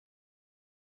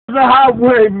The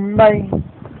highway man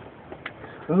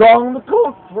along the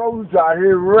coast roads I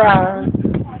hear ride.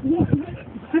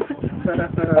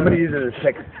 I'm gonna use it as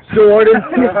like sword and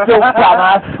pistol by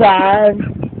my side.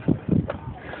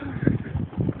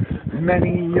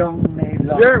 Many young men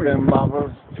lost their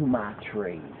mothers to my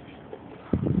trade.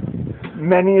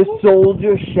 Many a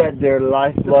soldier shed their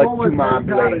lifeblood to my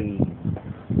blade.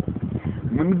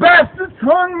 When the bastards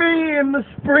hung me in the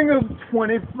spring of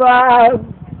 25,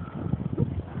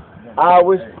 I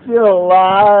was still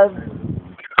alive.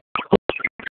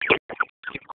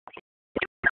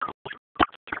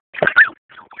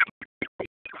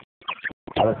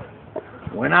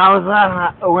 When I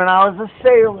was a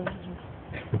sailor,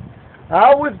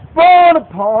 I was born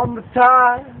upon the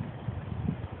tide.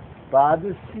 By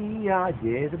the sea I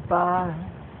did abide.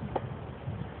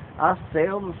 I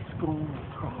sailed a schooner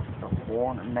across the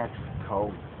Horn of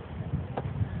Mexico.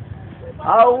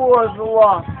 I was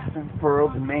aloft and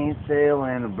furled the mainsail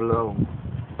in a blow.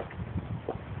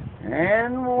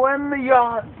 And when the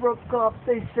yacht broke up,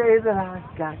 they say that I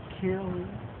got killed.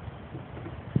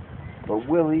 But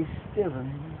Willie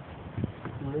Stevens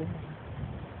lived.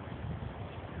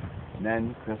 And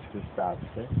then Christopher stops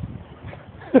it.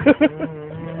 Yeah,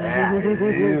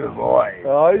 boy.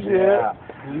 Oh, shit. Yeah.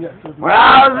 When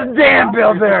I was a dam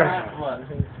builder,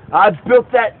 I built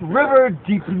that river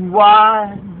deep and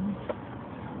wide,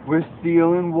 where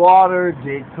steel and water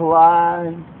did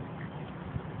collide,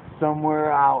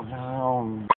 somewhere out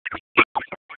on.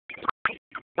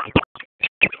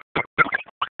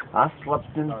 I slept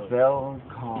and fell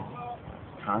and caught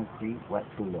concrete wet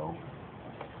below.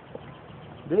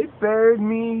 They buried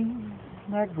me in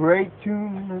that great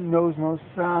tomb that knows no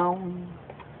sound.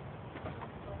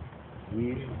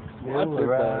 He's still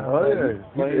around. Oh yeah,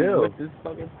 He's he's ill. with his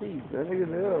fucking teeth. That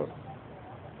nigga's ill.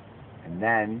 And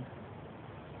then,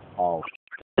 all.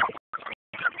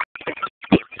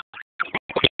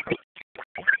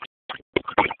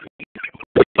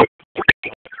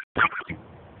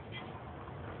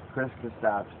 Chris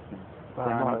Christopherson,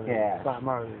 Sonic Cash. Bob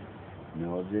Marley.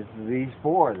 No, this is these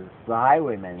four. This is the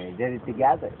Highwaymen. They did it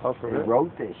together. Oh, for They real?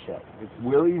 wrote this shit. It's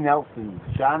Willie Nelson,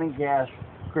 Johnny Cash,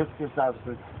 Chris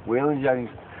Christopherson, Waylon Jennings.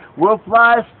 We'll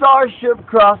fly a starship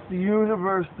across the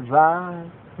universe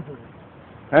divide.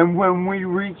 And when we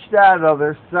reach that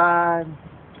other side,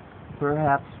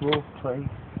 perhaps we'll place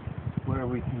where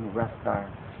we can rest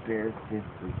our spirits if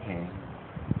we can.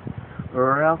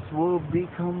 Or else we'll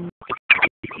become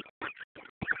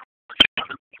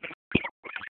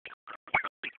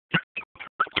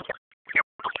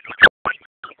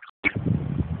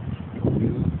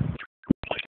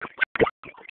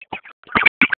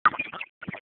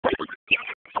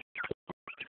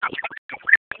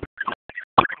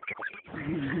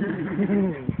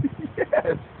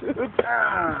Yes, dude.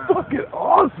 Fucking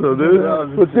awesome,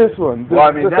 dude. But this one, well,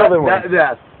 I mean, this other one.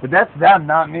 but that's them,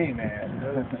 not me,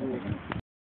 man.